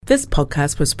This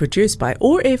podcast was produced by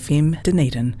OAR FM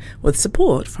Dunedin with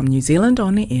support from New Zealand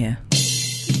On the Air.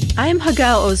 I am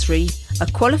Hagar Osri,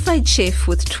 a qualified chef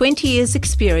with 20 years'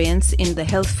 experience in the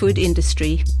health food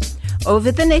industry.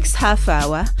 Over the next half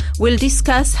hour, we'll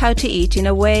discuss how to eat in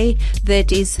a way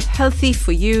that is healthy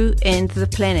for you and the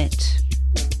planet.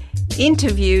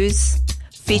 Interviews,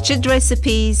 featured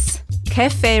recipes,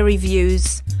 cafe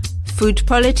reviews, food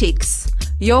politics,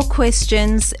 your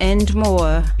questions and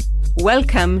more.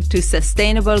 Welcome to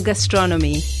Sustainable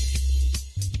Gastronomy.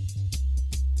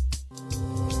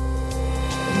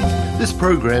 This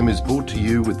program is brought to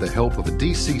you with the help of a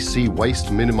DCC Waste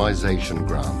Minimisation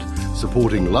Grant,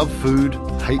 supporting love food,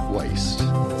 hate waste.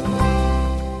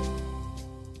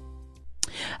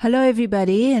 Hello,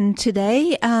 everybody, and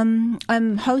today I'm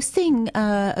hosting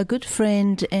a good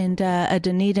friend and a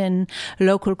Dunedin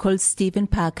local called Stephen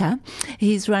Parker.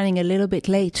 He's running a little bit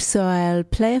late, so I'll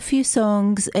play a few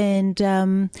songs and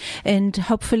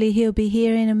hopefully he'll be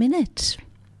here in a minute.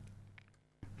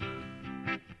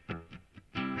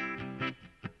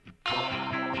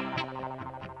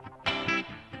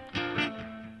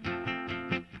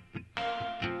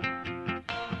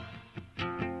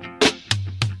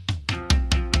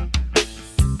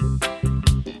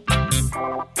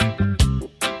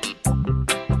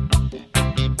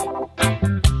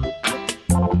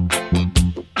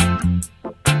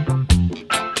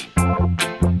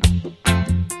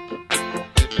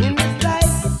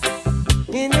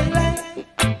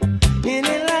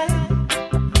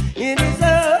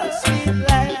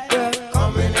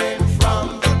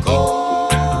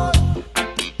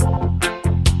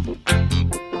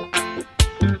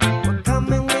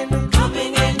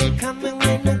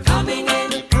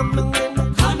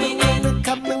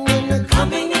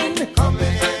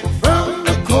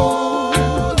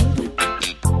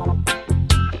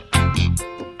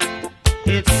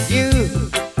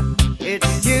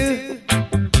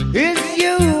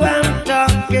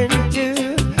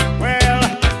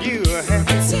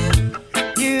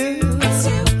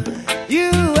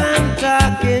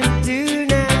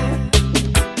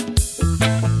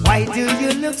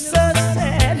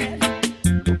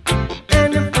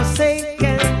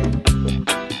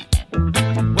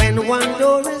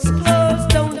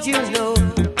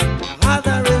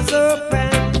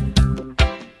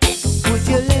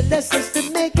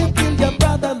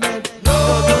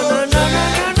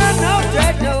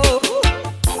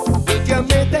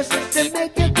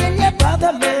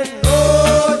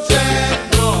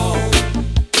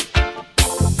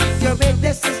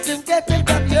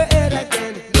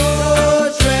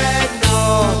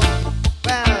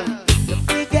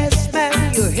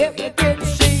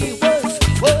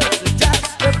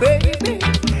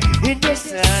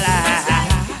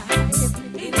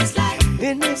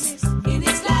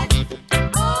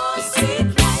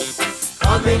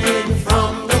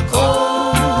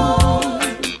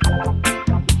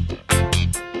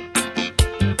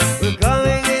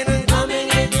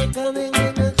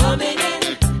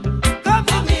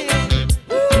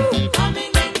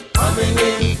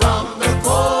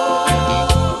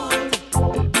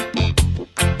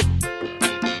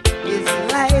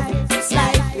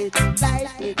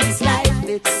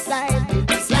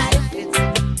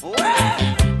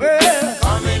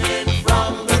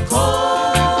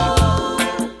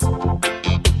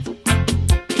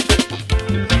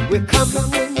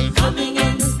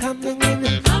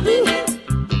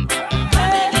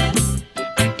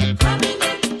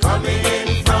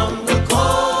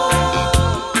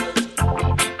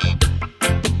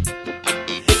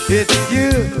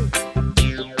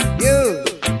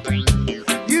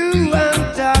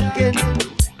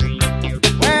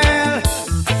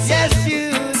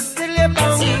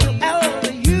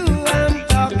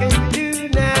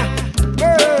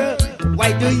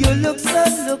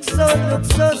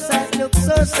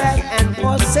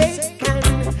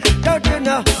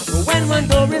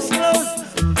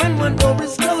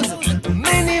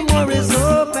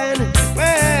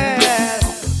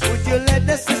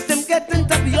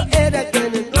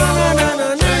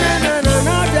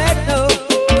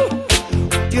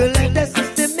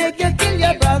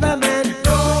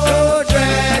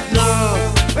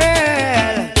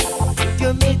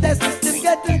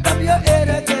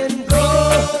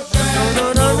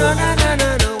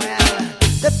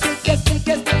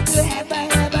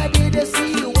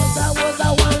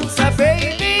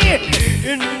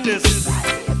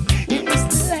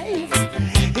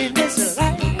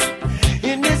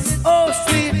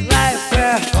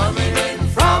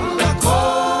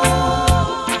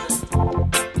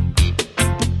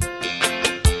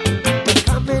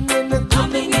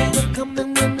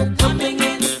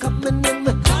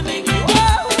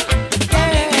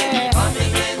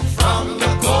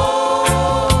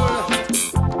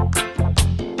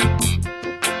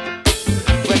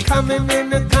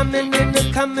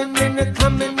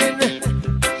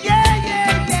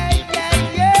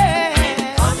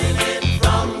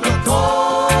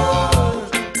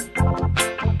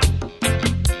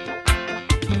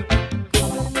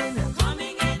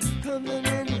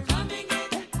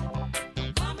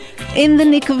 In the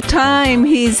nick of time,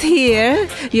 he's here.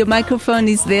 Your microphone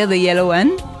is there, the yellow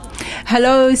one.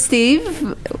 Hello,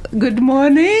 Steve. Good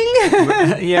morning.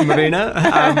 Yeah, Marina.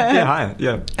 Hi.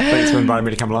 Yeah, thanks for inviting me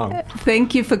to come along.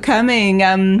 Thank you for coming.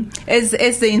 As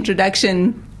the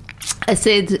introduction, I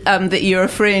said that you're a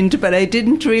friend, but I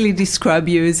didn't really describe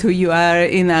you as who you are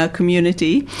in our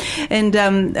community. And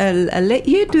I'll let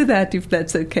you do that if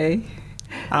that's okay.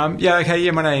 Okay.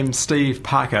 My name's Steve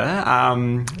Parker.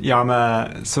 I'm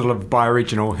a sort of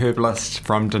bioregional herbalist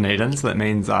from Dunedin, so that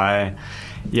means I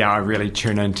really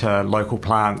tune into local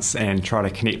plants and try to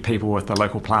connect people with the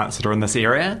local plants that are in this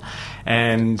area.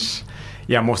 And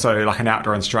I'm also like an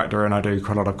outdoor instructor, and I do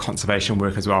quite a lot of conservation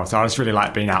work as well. So I just really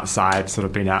like being outside, sort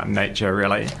of being out in nature,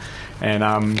 really. And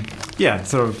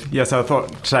so I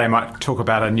thought today I might talk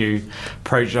about a new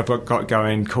project I've got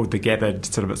going called The Gathered.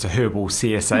 It's a herbal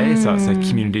CSA, so it's a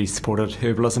community-supported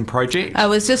herbalism project. I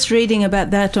was just reading about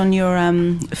that on your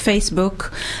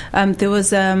Facebook. There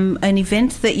was an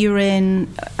event that you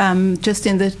ran just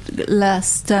in the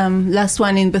last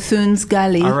one in Bethune's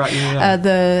Gully,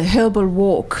 the Herbal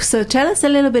Walk. So tell us a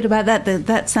little bit about that.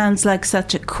 That sounds like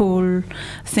such a cool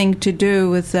thing to do,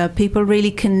 with people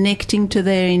really connecting to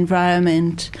their environment.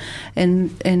 And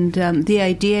the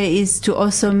idea is to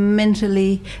also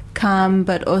mentally calm,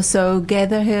 but also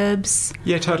gather herbs.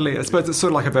 Yeah, totally. I suppose it's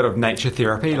sort of like a bit of nature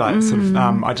therapy. I did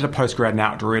a postgrad in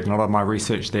outdoor ed, and a lot of my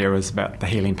research there was about the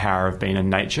healing power of being in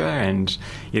nature. And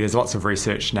there's lots of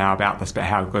research now about this, about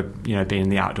how good being in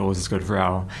the outdoors is good for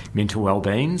our mental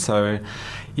well-being. So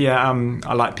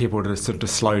I like people to sort of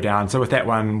slow down. So with that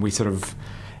one, we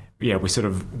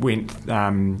went,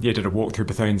 did a walk through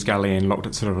Bethune's Gully and looked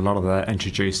at sort of a lot of the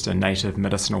introduced and native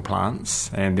medicinal plants.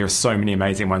 And there are so many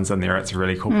amazing ones in there. It's a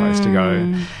really cool place to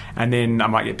go. And then I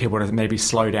might get people to maybe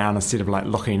slow down instead of like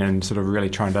looking and sort of really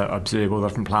trying to observe all the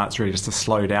different plants, really just to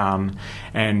slow down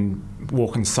and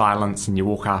walk in silence. And you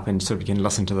walk up and sort of you can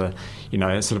listen to the,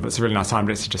 it's a really nice time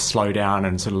to just slow down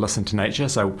and sort of listen to nature.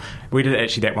 So we did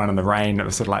actually that one in the rain. It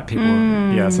was sort of like people,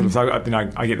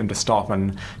 I get them to stop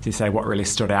and to say what really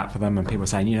stood out for them, and people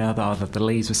saying, the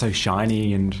leaves were so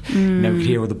shiny, and we could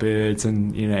hear all the birds,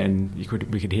 and and we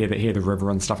could hear the river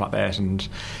and stuff like that, and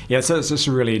so it's just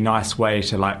a really nice way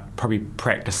to like probably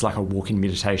practice like a walking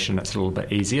meditation. It's a little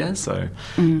bit easier, so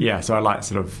so I like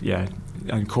sort of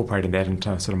incorporated that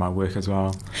into sort of my work as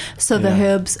well. So the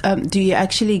herbs, do you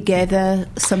actually gather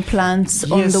some plants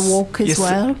on the walk as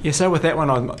well? Yeah, so with that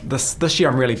one, this year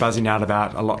I'm really buzzing out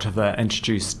about a lot of the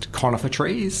introduced conifer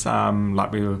trees.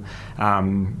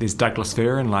 There's Douglas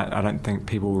fir, and I don't think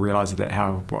people realise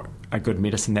what a good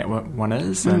medicine that one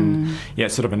is. And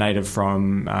it's sort of a native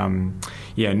from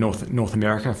North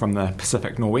America, from the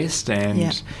Pacific Northwest,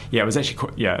 and it was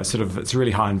actually it's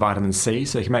really high in vitamin C,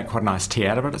 so you can make quite a nice tea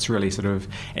out of it. It's really sort of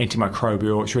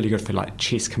antimicrobial. It's really good for like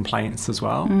chest complaints as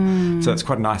well. So it's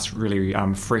quite a nice, really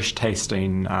fresh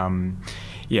tasting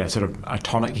sort of a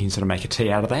tonic. You can sort of make a tea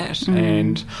out of that.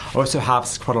 And I also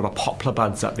harvest quite a lot of poplar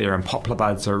buds up there, and poplar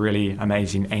buds are really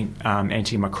amazing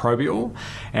antimicrobial.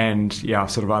 And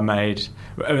I made,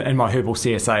 in my herbal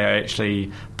CSA, I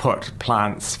actually put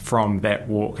plants from that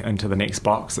walk into the next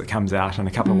box that comes out in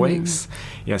a couple of weeks.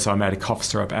 So I made a cough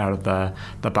syrup out of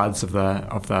the buds of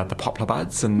the poplar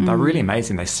buds, and they're really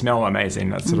amazing. They smell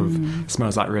amazing. It sort of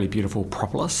smells like really beautiful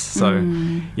propolis. So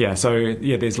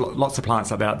there's lots of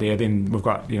plants out there. Then we've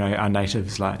got our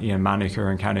natives like Manuka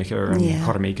and Kanuka and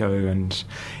Koromiko, and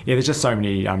there's just so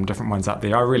many different ones up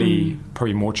there. I really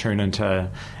probably more tune into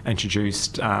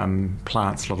introduced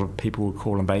plants. A lot of people would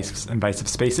call invasive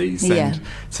species, and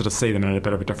sort of see them in a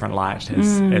bit of a different light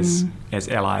as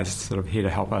allies, sort of here to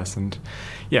help us. And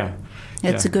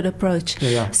that's a good approach.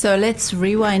 So let's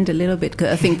rewind a little bit,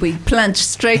 because I think we plunged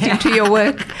straight into your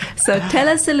work. So tell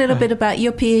us a little bit about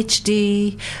your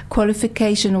PhD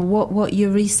qualification, what you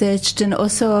researched, and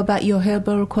also about your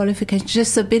herbal qualification.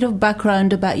 Just a bit of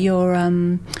background about your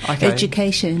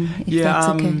education, if that's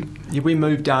okay. We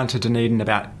moved down to Dunedin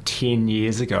about 10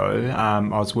 years ago. I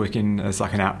was working as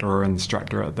like an outdoor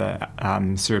instructor at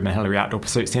the Surrey Hillary Outdoor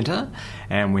Pursuit Centre,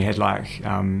 and we had like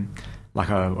a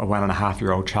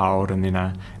 1.5-year-old child, and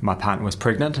then my partner was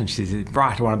pregnant, and she said,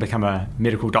 right, I want to become a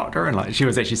medical doctor. And like she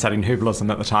was actually studying herbalism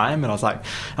at the time, and I was like,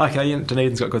 okay,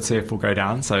 Dunedin's got good surf, we'll go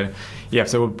down. So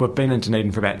we've been in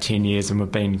Dunedin for about 10 years, and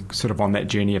we've been sort of on that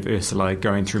journey of Ursula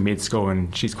going through med school,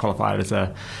 and she's qualified as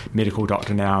a medical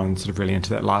doctor now, and sort of really into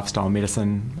that lifestyle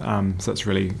medicine. So it's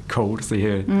really cool to see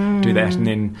her do that. And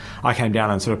then I came down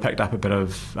and sort of picked up a bit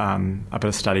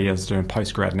of study. I was doing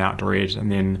postgrad in outdoor ed, and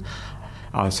then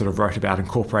I sort of wrote about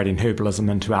incorporating herbalism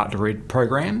into outdoor ed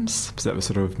programs. So that was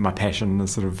sort of my passion, the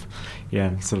sort of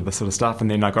this sort of stuff. And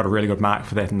then I got a really good mark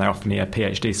for that, and they offered me a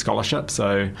PhD scholarship.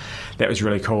 So that was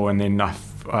really cool. And then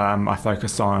I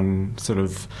focused on sort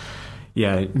of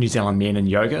New Zealand men and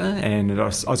yoga, and I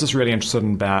was just really interested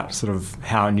in about sort of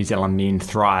how New Zealand men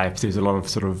thrive. There's a lot of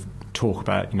sort of talk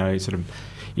about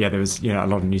there was a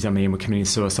lot of New Zealand men were committing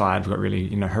suicide. We've got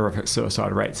really horrific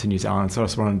suicide rates in New Zealand. So I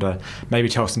just wanted to maybe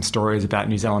tell some stories about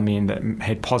New Zealand men that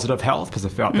had positive health, because I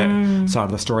felt that side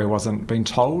of the story wasn't being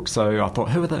told. So I thought,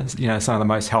 who are the some of the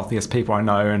most healthiest people I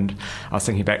know? And I was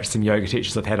thinking back to some yoga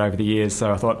teachers I've had over the years.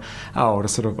 So I thought,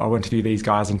 I'll interview these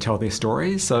guys and tell their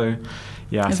stories. So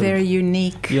a very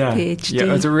unique PhD. Yeah, it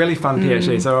was a really fun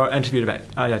PhD. So I interviewed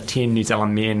about 10 New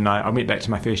Zealand men. I went back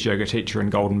to my first yoga teacher in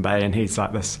Golden Bay, and he's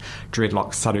like this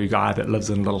dreadlock sadhu guy that lives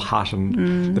in a little hut.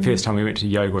 And the first time we went to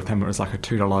yoga with him, it was like a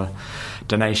 $2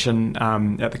 donation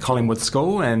at the Collingwood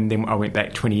School. And then I went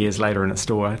back 20 years later, and it's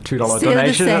still a $2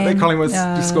 donation at the Collingwood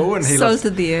School. And he lives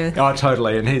of the earth. Oh,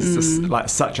 totally. And he's just like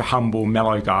such a humble,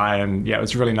 mellow guy. And it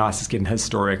was really nice just getting his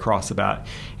story across about,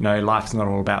 life's not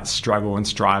all about struggle and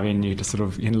striving. You just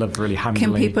you live really humbly.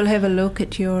 Can people have a look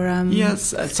at your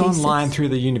it's online through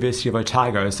the University of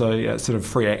Otago, so it's sort of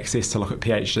free access to look at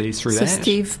PhDs through that. So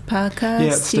Steve Parker? Yeah,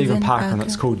 it's Stephen Parker, and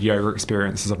it's called Yoga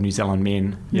Experiences of New Zealand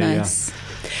Men. Nice.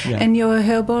 Yeah. And your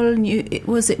herbal,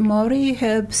 was it Maori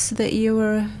herbs that you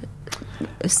were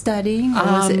studying, or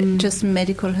was it just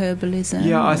medical herbalism?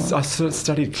 Yeah, I sort of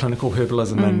studied clinical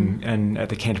herbalism in at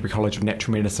the Canterbury College of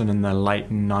Natural Medicine in the late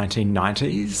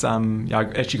 1990s.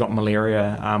 I actually got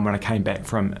malaria when I came back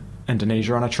from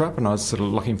Indonesia on a trip, and I was sort of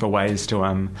looking for ways to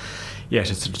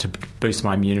to boost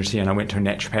my immunity, and I went to a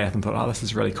naturopath and thought, this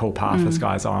is a really cool path this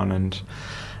guy's on, and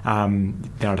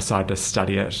then I decided to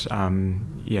study it,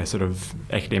 sort of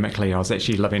academically. I was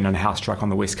actually living in a house truck on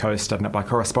the West Coast, studying it by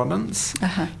correspondence.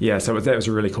 So that was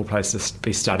a really cool place to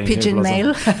be studying Pigeon herbalism.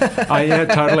 mail. Oh, yeah,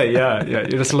 totally, yeah. You're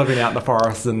just living out in the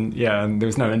forest, and there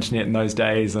was no internet in those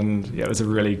days, and it was a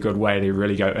really good way to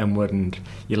really go inward, and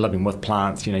you're living with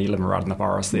plants, you're living right in the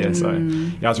forest there. So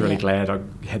I was really glad I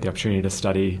had the opportunity to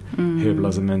study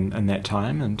herbalism in that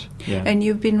time. And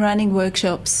you've been running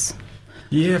workshops?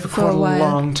 Yeah, for quite a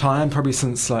long time, probably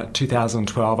since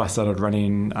 2012. I started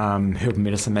running herbal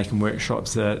medicine making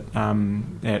workshops at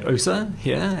USA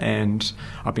here, and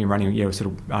I've been running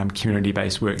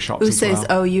community-based workshops. USA is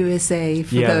OUSA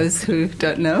for those who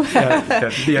don't know.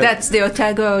 That's the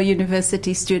Otago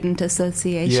University Student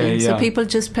Association. So people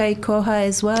just pay koha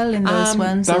as well in those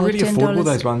ones. They're really affordable.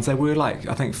 Those ones, they were I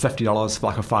think $50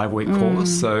 for a 5-week course.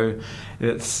 So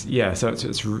it's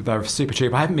they're super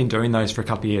cheap. I haven't been doing those for a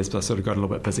couple of years, but I sort of got a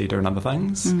little bit busy doing other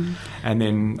things. And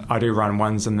then I do run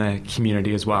ones in the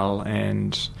community as well,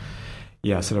 and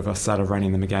I started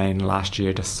running them again last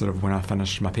year, just sort of when I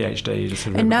finished my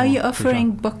PhD. And now you're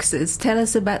offering boxes. Tell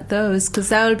us about those, because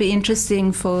that will be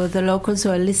interesting for the locals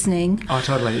who are listening. Oh,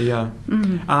 totally, yeah.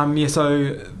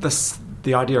 So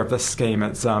the idea of this scheme,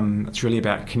 it's really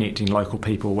about connecting local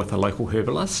people with a local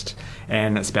herbalist,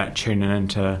 and it's about tuning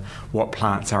into what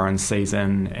plants are in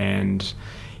season, and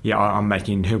I'm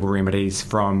making herbal remedies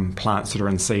from plants that are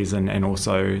in season and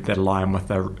also that align with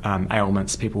the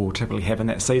ailments people typically have in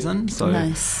that season. So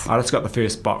nice. I just got the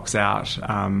first box out.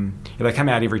 They come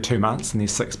out every 2 months, and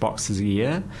there's 6 boxes a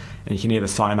year, and you can either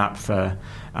sign up for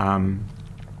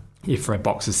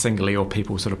boxes singly, or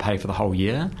people sort of pay for the whole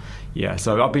year.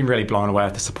 So I've been really blown away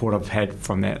with the support I've had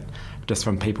from that, just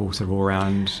from people sort of all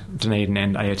around Dunedin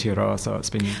and Aotearoa. So it's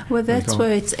been that's cool.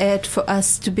 where it's at for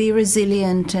us to be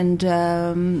resilient and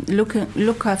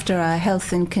look after our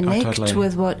health and connect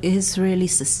with what is really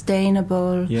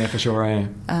sustainable. Yeah, for sure.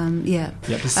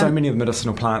 There's so many of the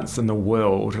medicinal plants in the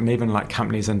world, and even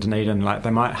companies in Dunedin,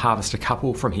 they might harvest a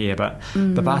couple from here, but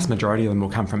the vast majority of them will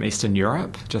come from Eastern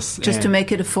Europe, just to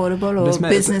make it affordable or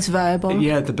business viable.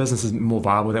 Yeah, the business is more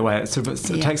viable that way.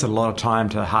 It takes a lot of time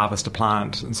to harvest a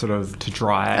plant and sort of to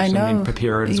dry it and then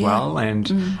prepare it as well.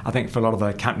 And I think for a lot of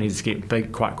the companies to get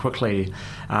big quite quickly,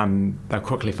 they'll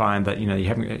quickly find that you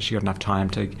haven't actually got enough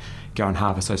time to go and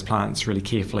harvest those plants really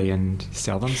carefully and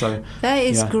sell them. So that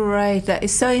is great. That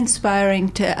is so inspiring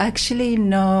to actually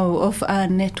know of our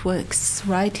networks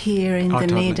right here in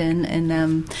Dunedin,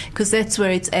 and because that's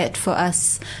where it's at for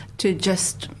us to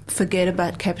just forget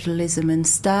about capitalism and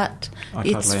start.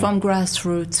 It's from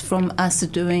grassroots, from us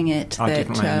doing it,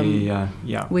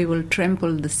 that we will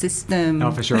trample the system.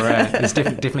 Oh, for sure. There's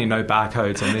definitely no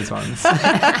barcodes on these ones.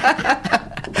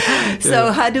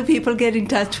 So how do people get in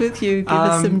touch with you? Give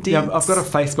us some deets. Yeah, I've got a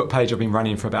Facebook page I've been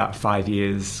running for about 5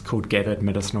 years called Gathered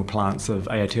Medicinal Plants of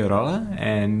Aotearoa,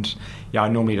 and I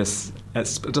normally it's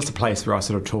just a place where I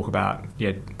sort of talk about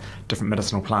different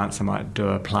medicinal plants. I might do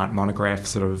a plant monograph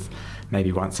sort of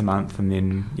maybe once a month, and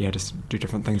then just do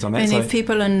different things on that. And if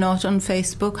people are not on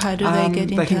Facebook, how do they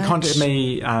get in touch? They can contact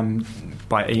me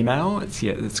by email. It's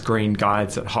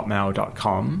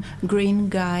greenguides@hotmail.com.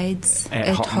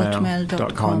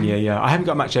 greenguides@hotmail.com. Yeah. I haven't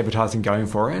got much advertising going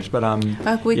for it, but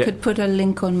we could put a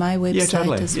link on my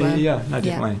website as well. No,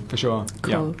 definitely, for sure.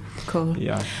 Cool.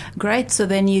 Yeah. Great. So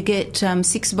then you get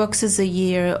 6 boxes a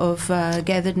year of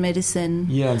gathered medicine.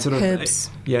 And sort of herbs.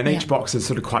 And each box is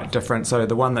sort of quite different. So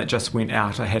the one that just went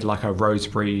out, I had like a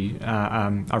roseberry,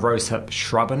 a rosehip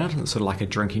shrub in it. It's sort of like a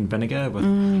drinking vinegar with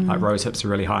like rosehips are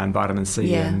really high in vitamin C,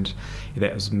 and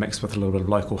that was mixed with a little bit of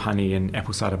local honey and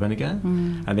apple cider vinegar.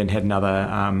 And then had another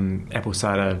apple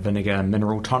cider vinegar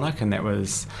mineral tonic, and that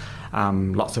was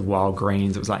lots of wild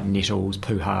greens. It was like nettles,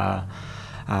 puha,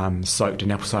 soaked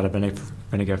in apple cider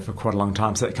vinegar for quite a long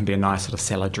time, so that can be a nice sort of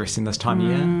salad dressing this time of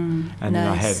year. And then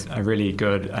I had a really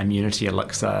good immunity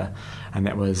elixir, and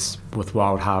that was with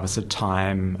wild harvested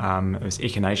thyme. It was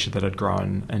echinacea that had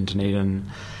grown in Dunedin,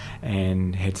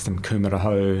 and had some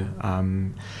kumaraho,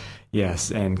 and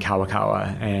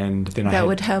kawakawa, and then that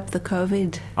would help the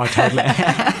COVID. Oh, totally.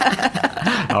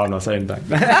 I'm not saying that.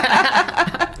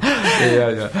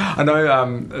 Yeah. I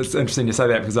know. It's interesting you say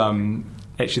that, because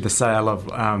actually the sale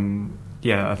of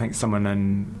I think someone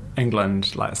in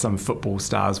England, like some football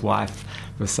star's wife,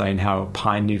 was saying how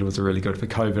pine needles are really good for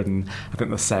COVID, and I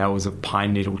think the sales of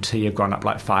pine needle tea have gone up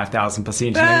like 5,000%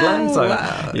 in England. So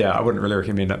I wouldn't really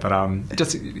recommend it, but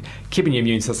just keeping your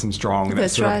immune system strong.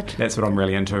 That's right. That's what I'm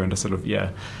really into, and just sort of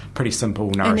pretty simple,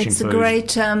 nourishing food. And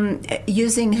it's great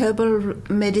using herbal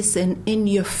medicine in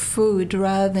your food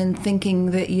rather than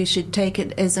thinking that you should take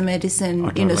it as a medicine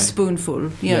in a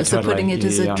spoonful. So putting it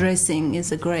as a dressing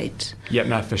is a great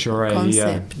for sure.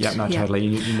 Concept.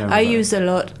 Totally. I use a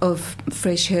lot of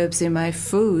fresh herbs in my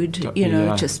food,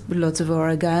 just lots of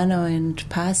oregano and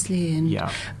parsley and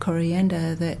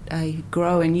coriander that I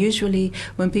grow. And usually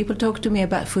when people talk to me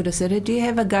about food, I say, do you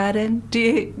have a garden? Do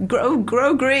you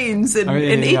grow greens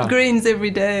and eat greens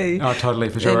every day? Oh, totally,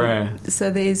 for sure.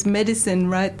 So there's medicine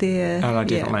right there. Oh, no,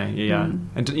 definitely,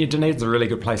 And Dunedin's a really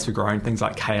good place for growing things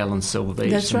like kale and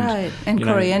silverbeet. That's right. And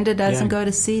coriander doesn't go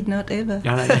to seed, not ever.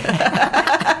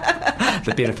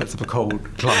 The benefits of a cold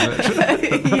climate.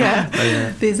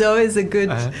 There's always a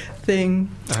good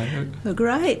thing.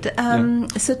 Great.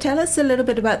 So tell us a little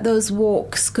bit about those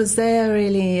walks, because they're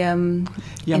really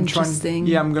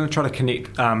interesting. I'm going to try to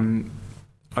connect.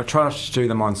 I try to do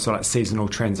them on sort of like seasonal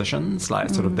transitions,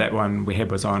 like sort of that one we had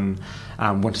was on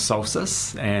winter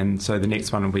solstice, and so the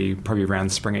next one will be probably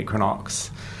around spring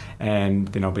equinox. And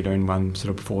then I'll be doing one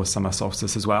sort of before summer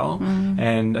solstice as well.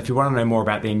 And if you want to know more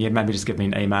about them, maybe just give me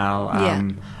an email.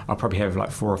 I'll probably have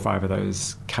like 4 or 5 of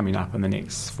those coming up in the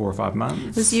next 4 or 5 months.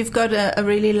 Because you've got a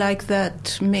really like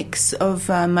that mix of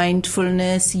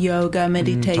mindfulness, yoga,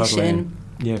 meditation.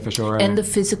 Totally. For sure. And the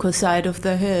physical side of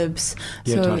the herbs.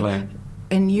 Totally.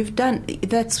 And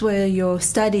that's where your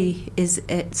study is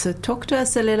at. So talk to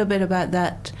us a little bit about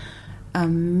that.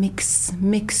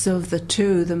 Mix of the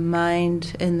two, the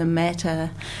mind and the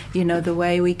matter, the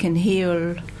way we can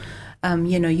heal,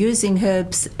 using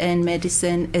herbs and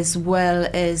medicine as well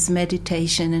as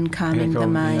meditation and calming the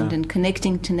mind and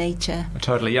connecting to nature.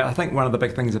 Totally, I think one of the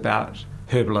big things about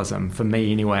herbalism, for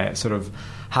me anyway, it's sort of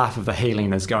half of the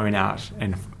healing is going out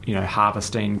and,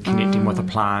 harvesting, connecting with a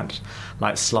plant,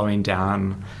 like slowing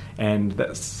down. And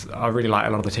I really like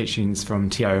a lot of the teachings from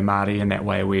Te Ao Māori in that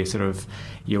way, where sort of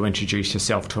you introduce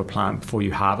yourself to a plant before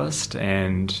you harvest,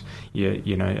 and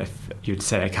if you'd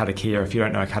say a karakia, if you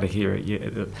don't know a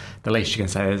karakia, the least you can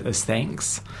say is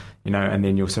thanks, and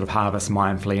then you'll sort of harvest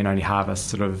mindfully and only harvest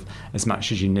sort of as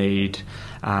much as you need.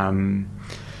 And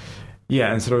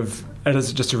sort of it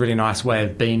is just a really nice way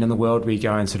of being in the world, where you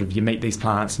go and sort of you meet these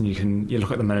plants and you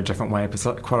look at them in a different way. Because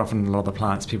quite often a lot of the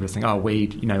plants people think,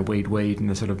 weed, weed, and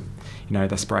they're sort of,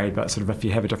 they're sprayed. But sort of if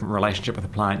you have a different relationship with a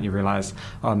plant, you realise,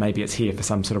 maybe it's here for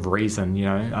some sort of reason.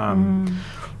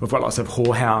 We've got lots of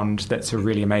horehound. That's a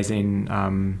really amazing.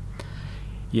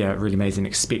 Really amazing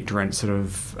expectorant sort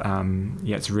of,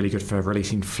 it's really good for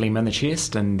releasing phlegm in the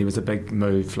chest, and there was a big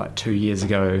move like 2 years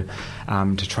ago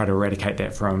to try to eradicate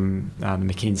that from the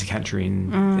Mackenzie country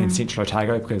in central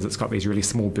Otago, because it's got these really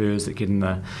small burrs that get in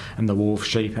the wool of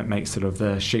sheep. It makes sort of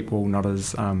the sheep wool not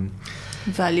as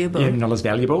valuable. Not as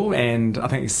valuable, and I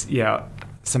think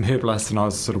some herbalists, and I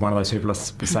was sort of one of those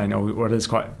herbalists saying,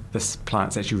 this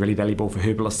plant's actually really valuable for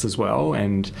herbalists as well,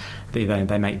 and they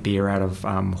make beer out of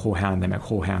horehound. They make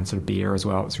horehound sort of beer as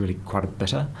well. It's really quite a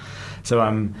bitter. So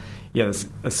there's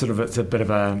a bit of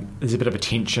a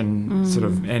tension sort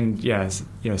of, and I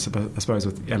suppose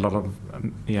with a lot of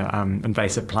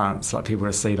invasive plants, like people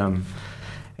just see them,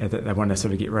 that they want to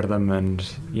sort of get rid of them, and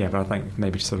but I think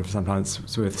maybe sort of sometimes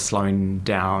it's worth slowing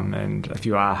down, and if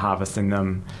you are harvesting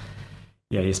them,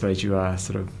 I suppose you are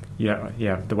sort of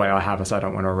the way I harvest, I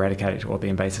don't want to eradicate all the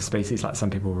invasive species. Like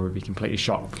some people would be completely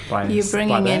shocked by you're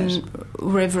bringing in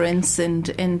reverence and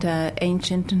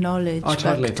ancient knowledge. Oh,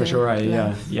 totally, for sure.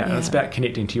 And it's about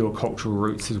connecting to your cultural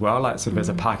roots as well. Like sort of as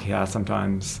a Pākehā,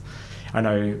 sometimes I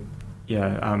know.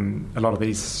 A lot of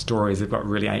these stories have got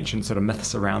really ancient sort of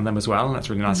myths around them as well, and it's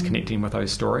really nice connecting with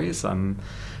those stories.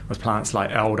 With plants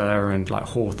like elder and like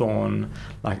hawthorn,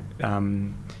 like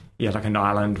in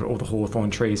Ireland, all the hawthorn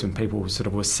trees, when people sort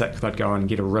of were sick, they'd go and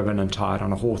get a ribbon and tie it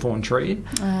on a hawthorn tree.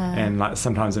 And like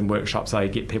sometimes in workshops, I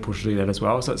get people to do that as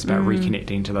well. So it's about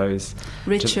reconnecting to those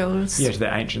rituals, to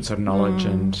that ancient sort of knowledge,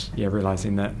 and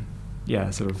realizing that, we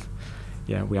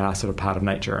are sort of part of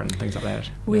nature and things like that.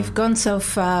 We've gone so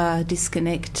far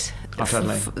disconnect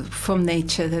from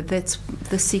nature that's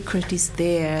the secret is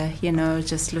there.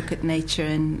 Just look at nature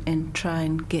and try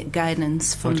and get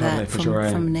guidance from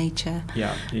from nature.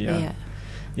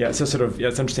 So sort of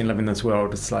it's interesting living in this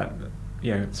world. It's like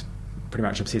it's pretty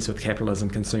much obsessed with capitalism,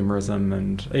 consumerism,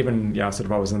 and even I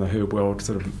was in the herb world,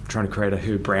 sort of trying to create a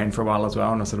herb brand for a while as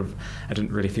well, and I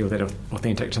didn't really feel that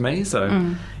authentic to me. So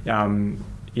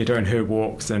doing herb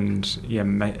walks and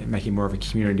making more of a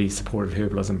community-supported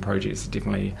herbalism project is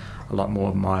definitely a lot more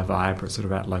of my vibe. It's sort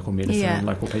of about local medicine and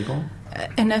local people.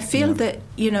 And I feel that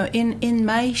in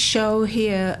my show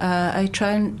here, I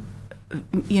try and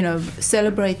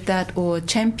celebrate that or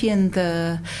champion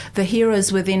the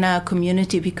heroes within our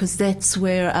community, because that's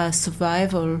where our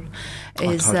survival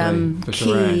is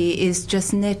key, is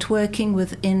just networking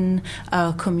within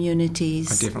our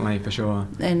communities. Definitely, for sure.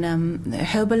 And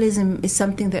herbalism is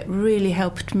something that really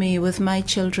helped me with my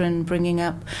children bringing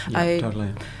up.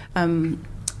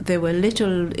 They were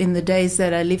little in the days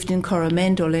that I lived in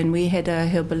Coromandel, and we had a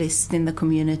herbalist in the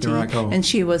community, and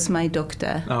she was my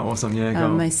doctor. Oh, awesome! Yeah, cool.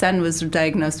 My son was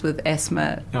diagnosed with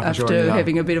asthma after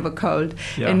having a bit of a cold,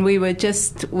 and we were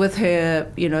just with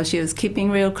her. She was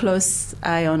keeping real close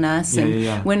eye on us,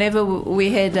 and whenever we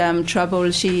had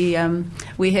trouble,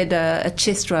 we had a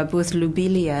chest rub with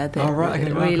lobelia that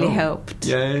really helped.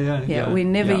 We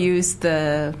never used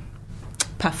the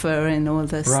puffer and all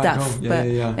the stuff,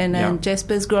 and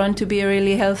Jasper's grown to be a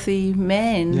really healthy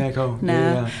man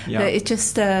now. It's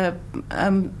just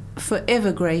I'm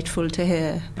forever grateful to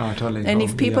her. And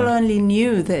if people only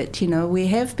knew that we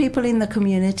have people in the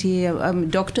community,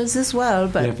 doctors as well,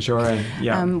 but for sure.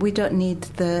 We don't need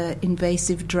the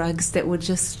invasive drugs that would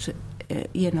just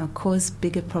cause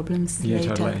bigger problems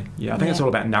later. Totally. I think it's all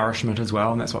about nourishment as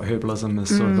well, and that's what herbalism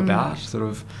is sort of about.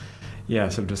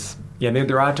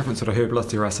 There are different sort of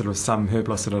herbalists. There are sort of some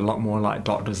herbalists that are a lot more like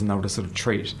doctors, and they'll just sort of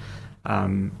treat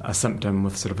a symptom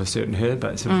with sort of a certain herb.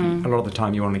 But sort of a lot of the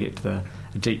time, you want to get to the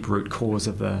deep root cause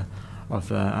of the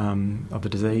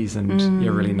disease, and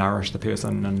really nourish the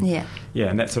person. And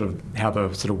and that's sort of how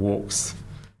the sort of walks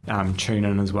tune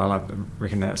in as well. I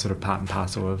reckon that's sort of part and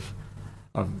parcel of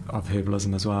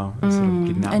herbalism as well. Sort of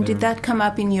getting out and there. Did that come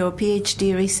up in your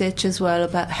PhD research as well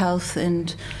about health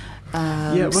and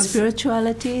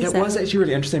spirituality? It was actually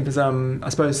really interesting, because I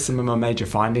suppose some of my major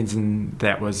findings in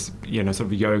that was sort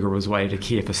of yoga was a way to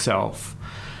care for self,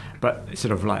 but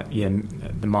sort of like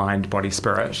the mind, body,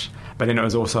 spirit, but then it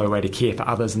was also a way to care for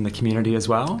others in the community as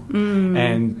well.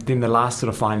 And then the last sort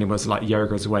of finding was like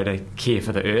yoga was a way to care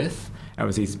for the earth. It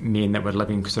was these men that were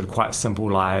living sort of quite simple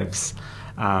lives,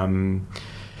 and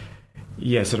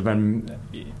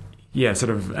 9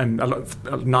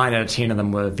 out of 10 of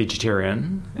them were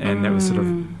vegetarian, and that was sort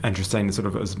of interesting. Sort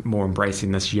of it was more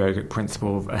embracing this yogic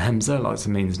principle of ahimsa, like it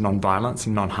means non-violence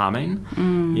and non-harming.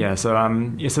 So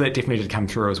that definitely did come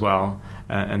through as well,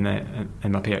 and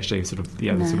my PhD sort of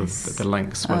the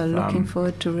links with. Looking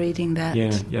forward to reading that.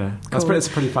 Cool. It's a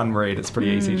pretty fun read. It's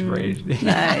pretty easy to read.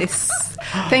 Nice.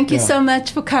 Thank you so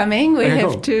much for coming. We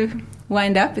have to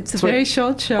wind up. It's a very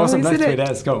short show, isn't it? 3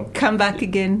 days. Cool. Come back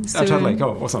again soon. Totally.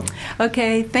 Cool. Awesome.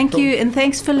 Okay. Thank you, and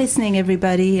thanks for listening,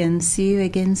 everybody, and see you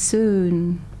again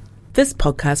soon. This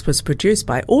podcast was produced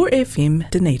by OAR FM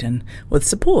Dunedin with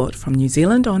support from New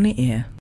Zealand On the Air.